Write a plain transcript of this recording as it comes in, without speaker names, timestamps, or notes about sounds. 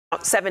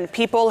About 7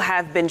 people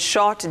have been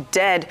shot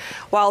dead,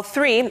 while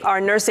 3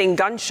 are nursing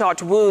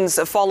gunshot wounds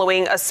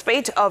following a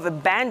spate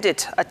of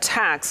bandit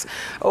attacks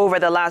over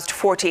the last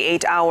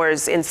 48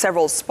 hours in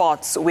several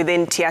spots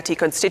within Tiaty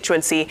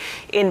constituency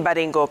in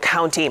Baringo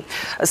County.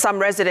 Some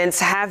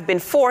residents have been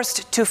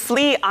forced to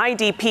flee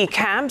IDP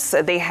camps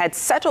they had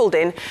settled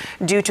in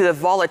due to the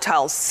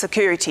volatile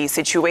security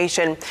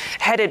situation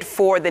headed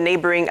for the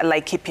neighbouring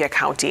Laikipia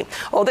County.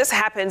 All this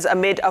happens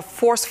amid a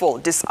forceful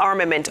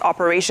disarmament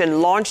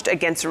operation launched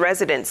against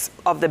residents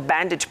of the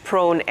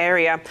bandit-prone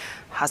area.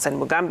 Hassan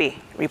Mugambi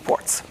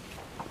reports.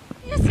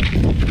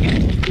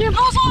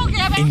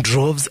 In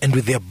droves and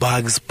with their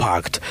bags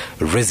packed,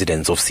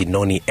 residents of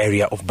Sinoni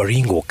area of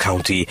Baringo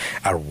County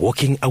are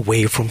walking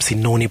away from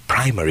Sinoni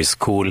Primary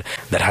School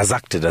that has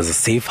acted as a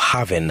safe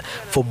haven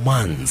for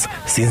months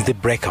since the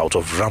breakout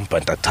of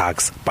rampant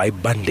attacks by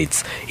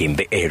bandits in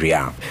the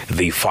area.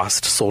 They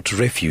first sought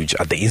refuge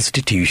at the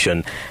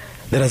institution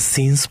that has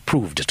since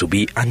proved to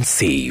be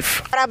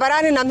unsafe.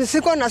 Barabarani na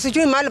misiko na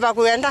sijui mahali pa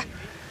kuenda.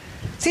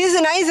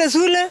 Sisi na hizo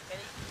shule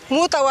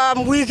muta wa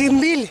wiki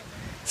mbili.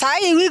 Saa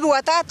hii wiki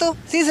watatu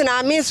sisi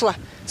nahamishwa.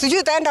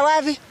 Sijui taenda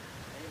wapi.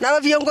 Na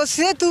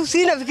viongozi wetu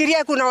sina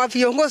fikiria kuna wa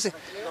viongozi.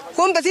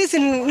 Kumbe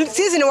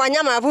sisi ni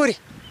wanyama wa pori.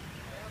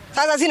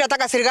 Sasa sisi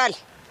nataka serikali.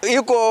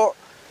 Iko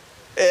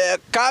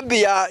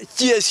kambi ya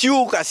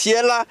GSU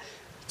Kasiela,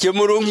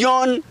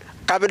 Chemurunyon,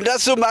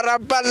 Kabindasu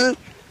Marabal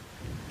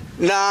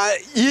na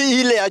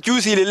ile ya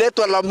juzi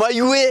ililetwa la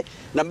Maywe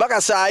na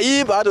mpaka saa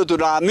hii bado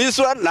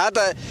tunahamishwa na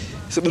hata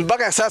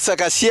mpaka sasa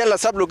Kasiela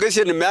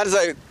sublocation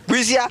imeanza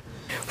kuisha.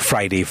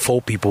 Friday,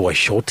 4 people were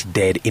shot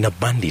dead in a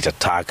bandit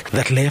attack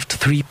that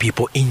left 3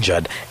 people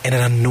injured and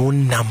an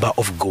unknown number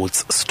of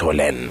goats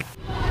stolen.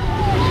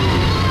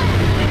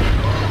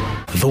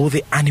 Though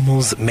the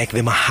animals make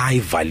them a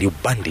high-value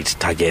bandit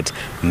target,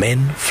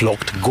 men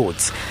flocked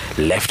goats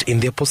left in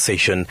their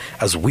possession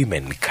as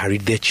women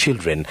carried their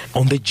children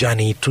on the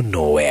journey to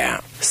nowhere.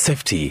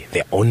 Safety,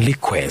 their only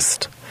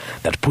quest,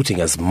 that putting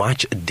as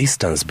much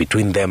distance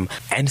between them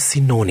and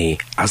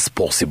Sinoni as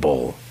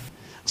possible.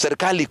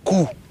 Serikali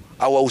kuu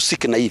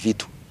hawahusiki na hii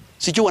vitu.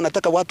 Sijui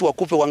wanataka watu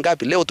wakufe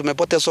wangapi. Leo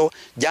tumepoteza,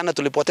 jana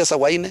tulipoteza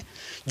 4,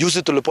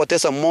 juzi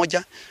tulipoteza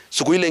 1,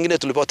 siku ile nyingine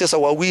tulipoteza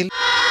 2.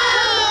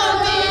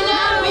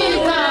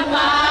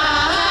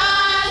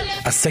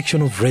 A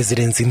section of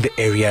residents in the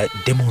area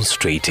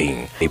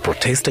demonstrating. They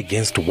protest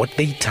against what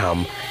they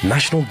term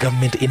national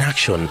government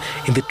inaction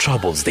in the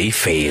troubles they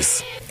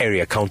face.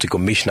 Area County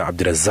Commissioner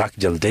Abdirazak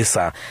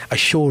Jaldesa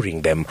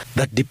assuring them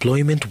that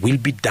deployment will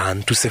be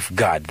done to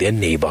safeguard their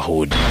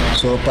neighborhood.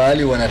 So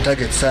pahali wana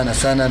target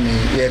sana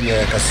ni area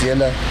ya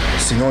Kasiela,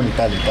 Sinoni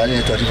pale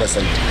inaitwa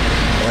Riverside.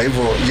 Kwa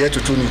hivyo yetu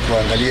tu ni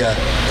kuangalia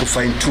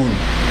kufine tune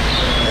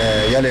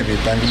yale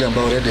mipangilio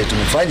ambayo already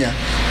tumefanya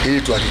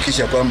ili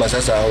tuhakikisha kwamba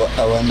sasa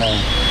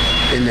hawana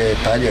ile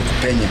pahali ya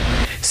kupenya.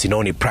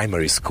 Sinoni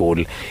Primary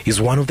School is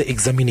one of the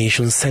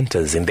examination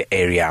centers in the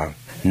area.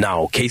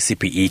 Now,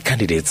 KCPE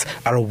candidates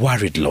are a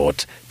worried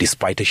lot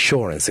despite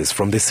assurances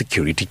from the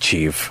security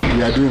chief.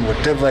 We are doing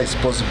whatever is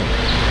possible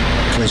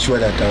to ensure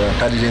that our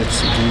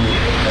candidates do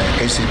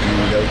KCPE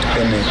without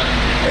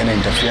any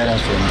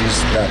interference from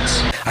these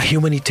thugs. A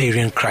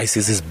humanitarian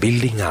crisis is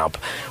building up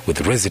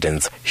with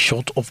residents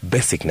short of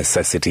basic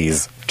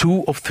necessities.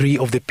 2 of 3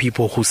 of the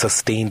people who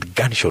sustained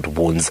gunshot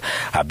wounds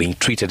are being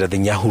treated at the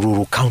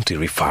Nyahururu County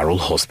Referral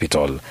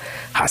Hospital.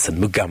 Hassan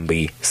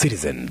Mugambi,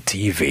 Citizen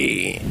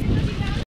TV.